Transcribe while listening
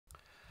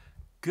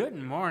Good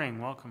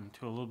morning. Welcome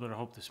to a little bit of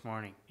hope this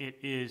morning. It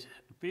is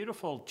a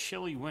beautiful,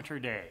 chilly winter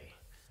day,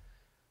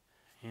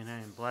 and I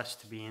am blessed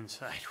to be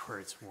inside where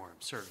it's warm,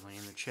 certainly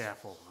in the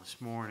chapel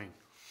this morning.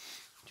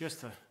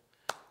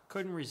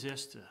 Couldn't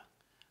resist to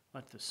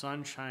let the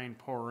sunshine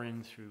pour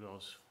in through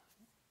those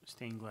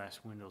stained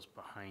glass windows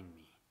behind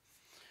me.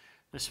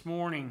 This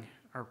morning,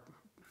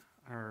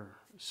 our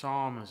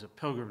psalm is a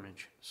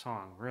pilgrimage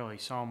song, really,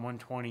 Psalm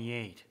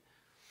 128.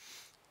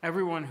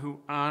 Everyone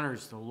who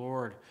honors the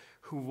Lord,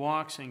 who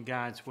walks in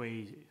God's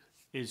ways,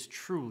 is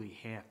truly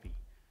happy.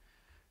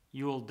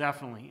 You will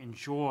definitely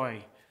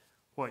enjoy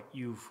what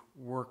you've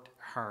worked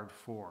hard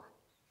for.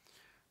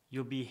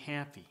 You'll be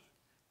happy,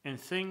 and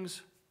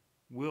things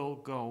will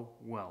go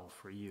well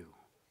for you.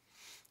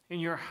 In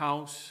your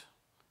house,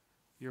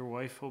 your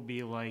wife will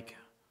be like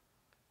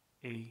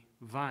a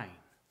vine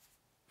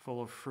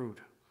full of fruit.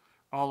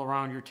 All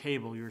around your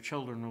table, your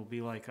children will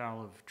be like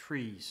olive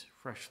trees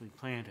freshly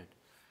planted.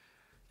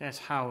 That's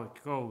how it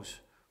goes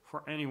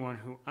for anyone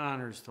who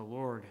honors the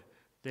Lord.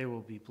 They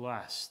will be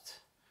blessed.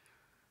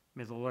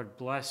 May the Lord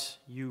bless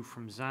you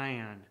from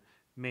Zion.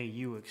 May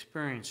you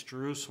experience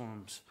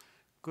Jerusalem's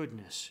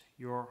goodness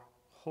your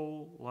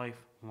whole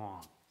life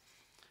long.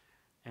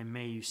 And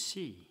may you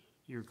see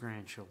your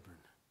grandchildren.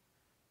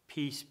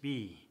 Peace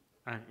be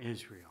on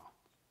Israel.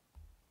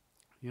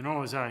 You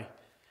know, as I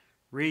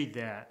read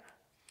that,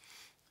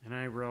 and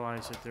I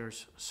realize that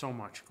there's so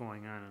much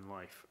going on in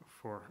life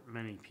for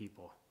many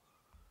people,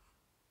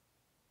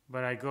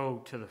 but I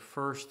go to the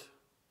first,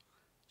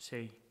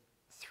 say,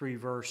 3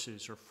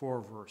 verses or 4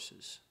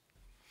 verses.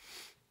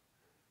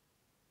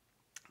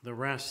 The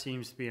rest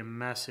seems to be a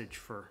message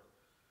for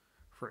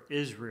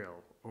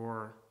Israel,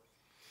 or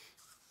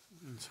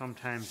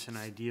sometimes an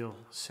ideal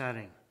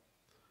setting.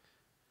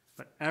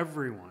 But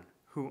everyone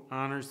who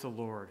honors the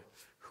Lord,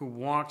 who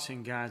walks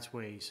in God's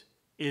ways,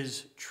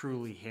 is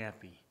truly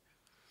happy.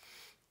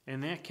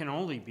 And that can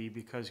only be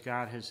because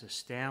God has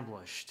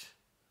established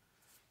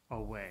a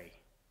way.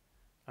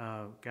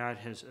 God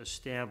has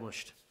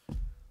established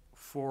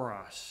for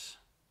us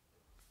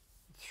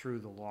through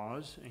the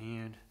laws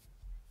and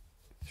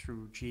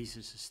through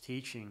Jesus'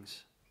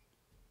 teachings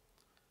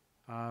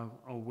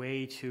a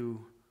way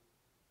to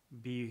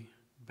be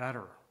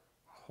better,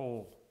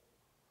 whole,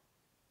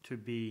 to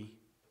be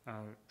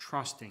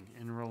trusting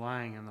and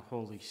relying on the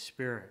Holy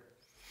Spirit.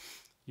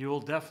 You will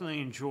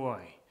definitely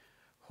enjoy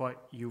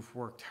what you've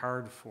worked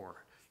hard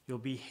for. You'll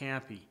be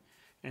happy,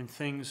 and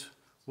things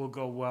will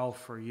go well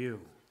for you.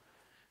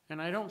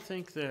 And I don't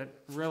think that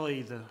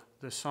really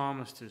the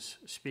psalmist is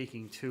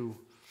speaking to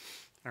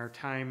our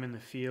time in the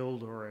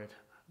field or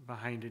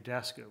behind a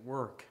desk at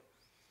work.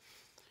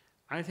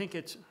 I think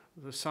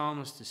the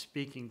psalmist is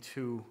speaking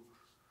to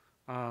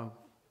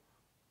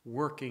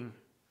working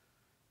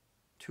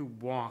to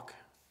walk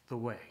the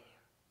way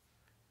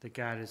that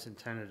God has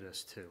intended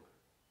us to.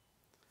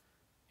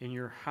 In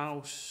your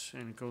house,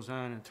 and it goes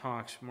on and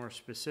talks more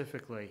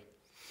specifically,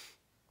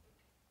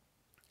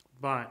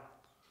 but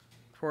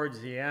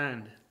towards the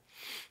end,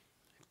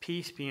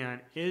 peace be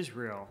on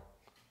Israel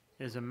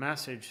is a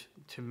message,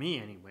 to me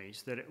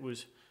anyways, that it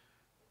was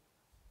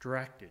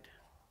directed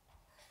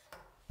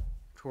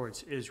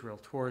towards Israel,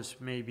 towards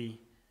maybe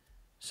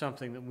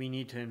something that we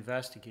need to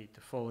investigate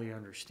to fully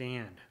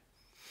understand.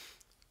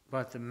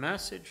 But the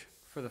message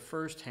for the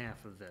first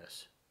half of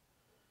this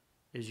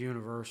is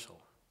universal.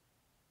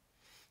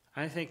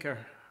 I think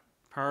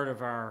part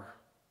of our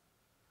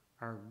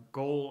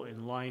goal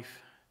in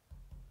life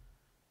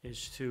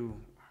is to,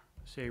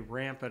 say,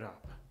 ramp it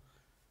up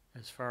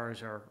as far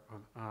as our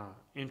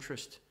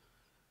interest,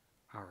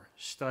 our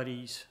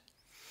studies,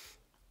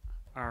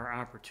 our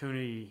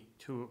opportunity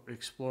to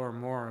explore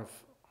more of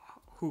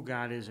who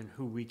God is and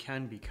who we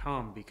can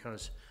become,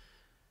 because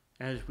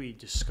as we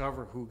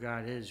discover who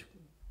God is,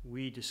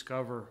 we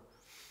discover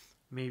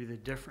maybe the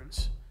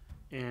difference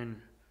in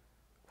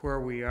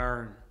where we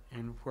are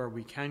and where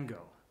we can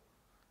go,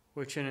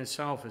 which in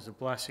itself is a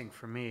blessing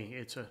for me.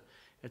 It's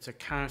a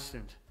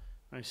constant,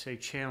 I say,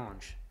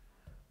 challenge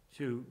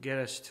to get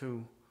us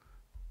to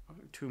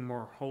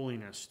more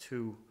holiness,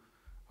 to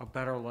a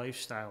better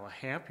lifestyle, a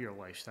happier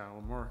lifestyle,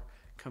 a more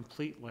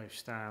complete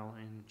lifestyle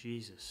in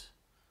Jesus.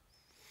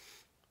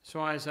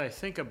 So as I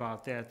think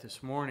about that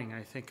this morning,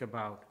 I think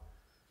about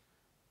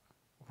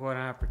what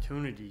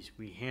opportunities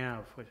we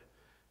have, what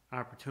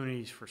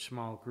opportunities for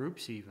small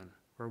groups even,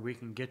 where we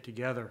can get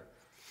together,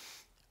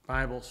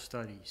 Bible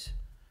studies,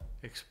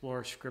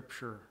 explore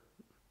Scripture,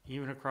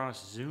 even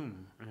across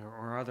Zoom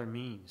or other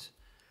means,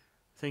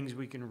 things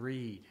we can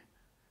read,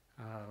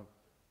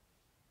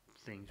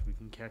 things we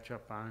can catch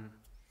up on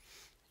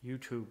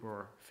YouTube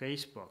or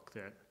Facebook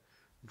that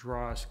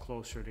draw us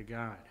closer to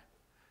God.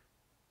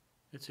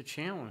 It's a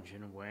challenge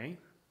in a way,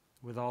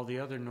 with all the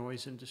other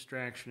noise and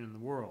distraction in the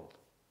world,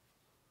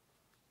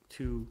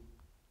 to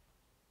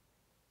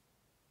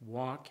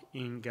walk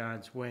in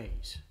God's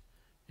ways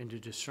and to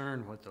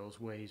discern what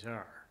those ways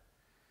are.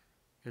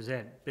 Because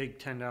that big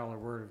 $10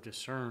 word of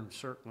discern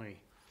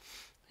certainly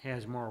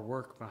has more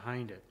work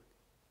behind it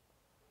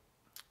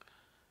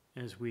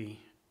as we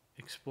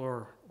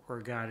explore where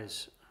God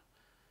is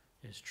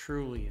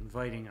truly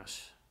inviting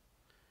us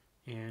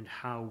and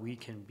how we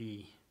can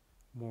be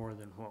more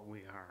than what we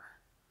are.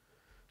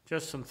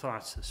 Just some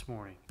thoughts this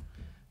morning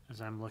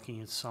as I'm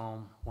looking at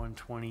Psalm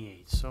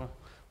 128. So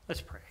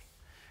let's pray.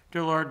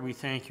 Dear Lord, we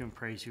thank you and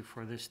praise you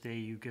for this day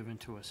you've given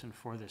to us and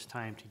for this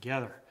time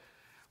together,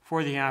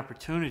 for the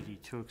opportunity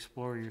to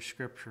explore your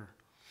scripture.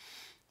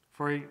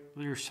 For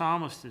your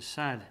psalmist has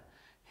said,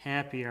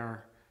 happy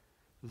are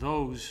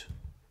those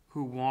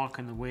who walk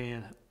in the way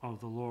of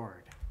the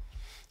Lord.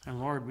 And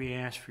Lord, we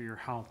ask for your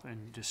help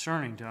in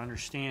discerning to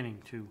understanding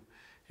to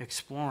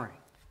exploring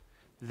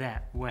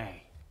that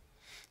way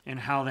and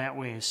how that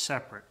way is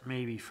separate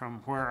maybe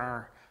from where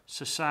our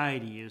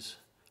society is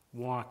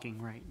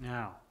walking right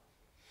now.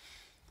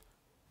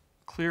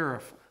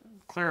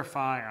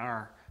 Clarify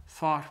our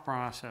thought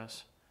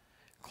process,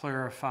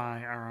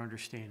 clarify our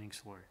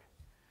understandings, Lord.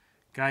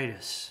 Guide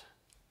us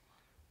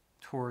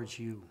towards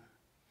you.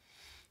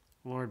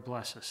 Lord,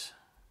 bless us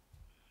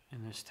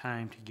in this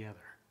time together.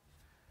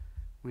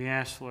 We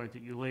ask, Lord,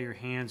 that you lay your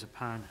hands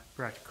upon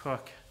Brett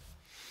Cook,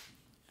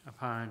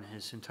 upon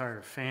his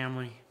entire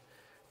family.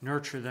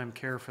 Nurture them,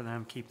 care for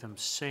them, keep them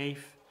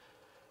safe.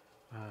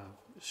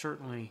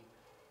 Certainly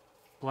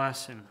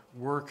bless and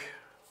work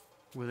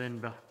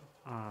within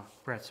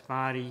Brett's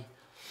body.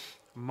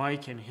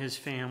 Mike and his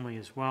family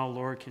as well.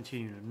 Lord,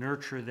 continue to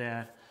nurture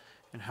that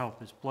and help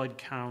his blood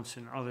counts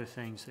and other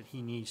things that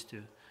he needs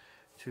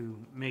to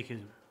make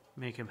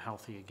him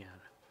healthy again.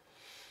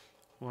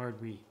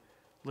 Lord, we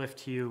lift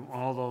to you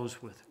all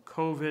those with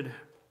COVID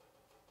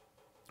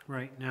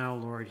right now.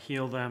 Lord,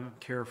 heal them,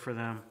 care for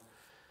them,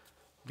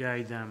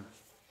 guide them.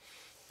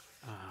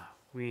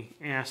 We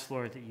ask,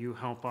 Lord, that you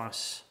help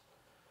us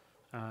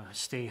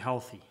stay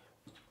healthy.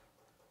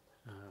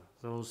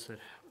 Those that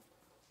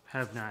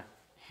have not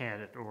had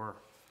it, or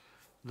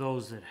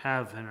those that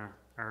have and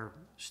are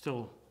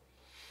still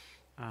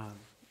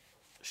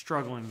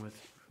struggling with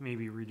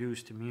maybe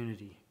reduced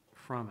immunity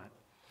from it.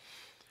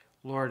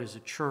 Lord, as a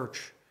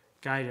church,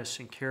 guide us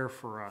and care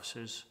for us.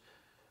 As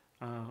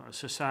a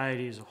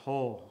society as a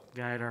whole,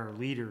 guide our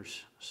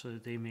leaders so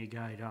that they may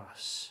guide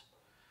us.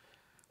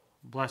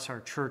 Bless our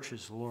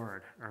churches,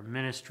 Lord, our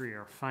ministry,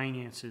 our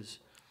finances.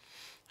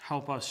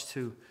 Help us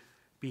to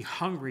be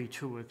hungry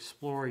to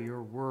explore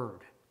your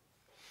word,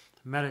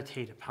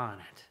 meditate upon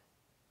it,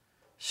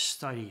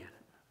 study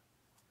it,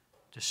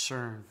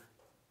 discern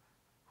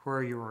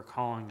where you are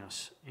calling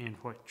us and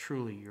what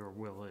truly your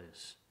will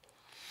is.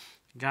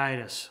 Guide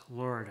us,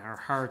 Lord, our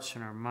hearts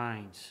and our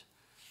minds,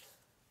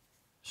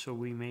 so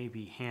we may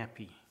be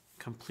happy,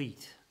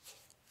 complete,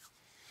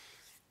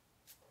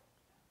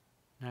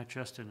 not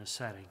just in a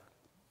setting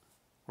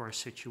or a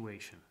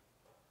situation,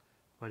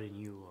 but in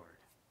you, Lord,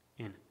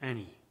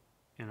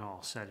 in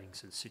all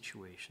settings and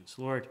situations.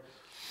 Lord,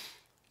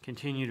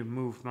 continue to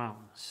move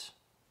mountains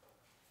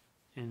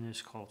in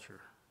this culture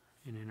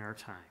and in our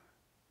time,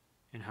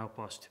 and help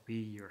us to be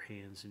your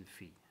hands and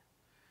feet.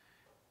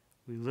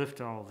 We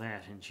lift all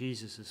that in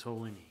Jesus'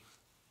 holy name.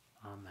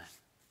 Amen.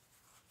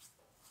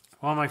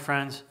 Well, my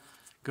friends,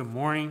 good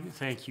morning.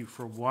 Thank you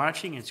for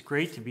watching. It's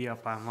great to be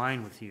up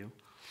online with you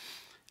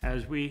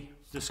as we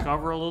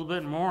discover a little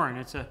bit more. And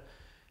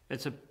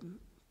it's a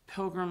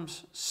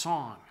pilgrim's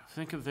song.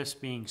 Think of this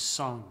being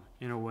sung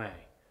in a way.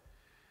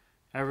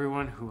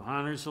 Everyone who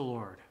honors the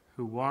Lord,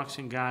 who walks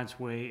in God's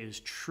way, is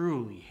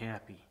truly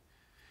happy.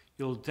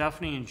 You'll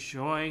definitely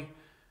enjoy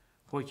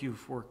what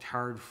you've worked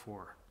hard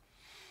for,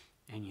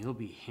 and you'll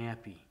be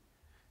happy,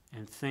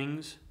 and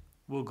things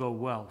will go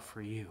well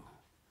for you.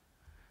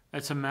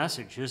 That's a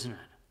message, isn't it?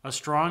 A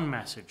strong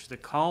message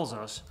that calls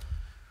us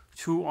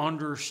to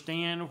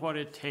understand what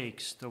it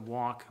takes to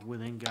walk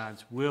within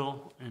God's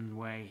will and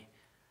way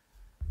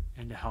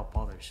and to help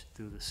others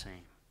do the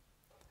same.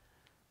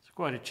 It's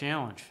quite a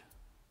challenge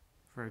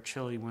for a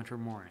chilly winter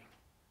morning,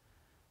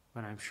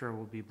 but I'm sure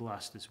we'll be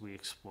blessed as we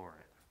explore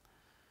it.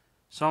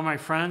 So, my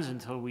friends,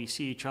 until we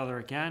see each other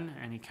again,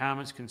 any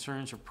comments,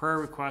 concerns, or prayer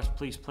requests,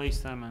 please place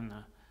them in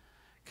the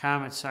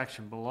comment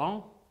section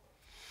below.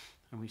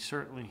 And we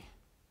certainly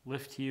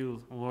lift to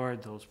you,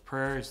 Lord, those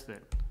prayers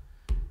that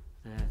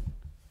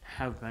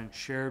have been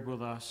shared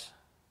with us.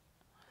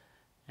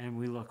 And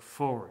we look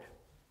forward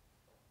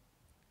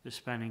to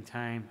spending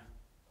time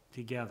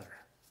together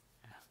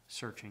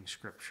searching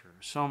Scripture.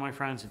 So, my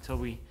friends, until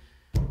we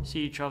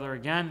see each other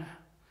again,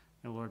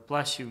 may the Lord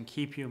bless you and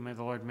keep you. May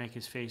the Lord make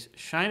his face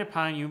shine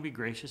upon you and be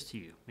gracious to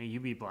you. May you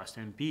be blessed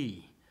and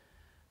be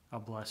a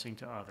blessing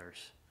to others.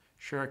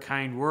 Share a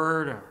kind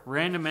word, a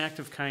random act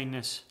of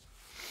kindness.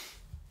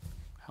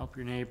 Help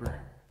your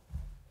neighbor.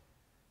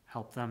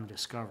 Help them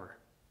discover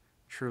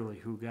truly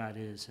who God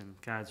is and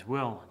God's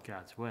will and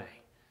God's way,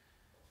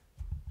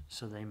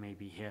 so they may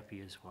be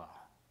happy as well.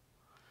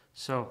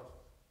 So,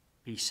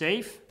 be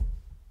safe.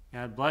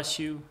 God bless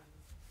you.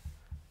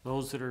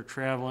 Those that are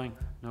traveling,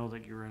 know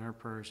that you're in our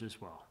prayers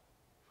as well.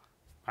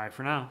 Bye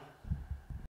for now.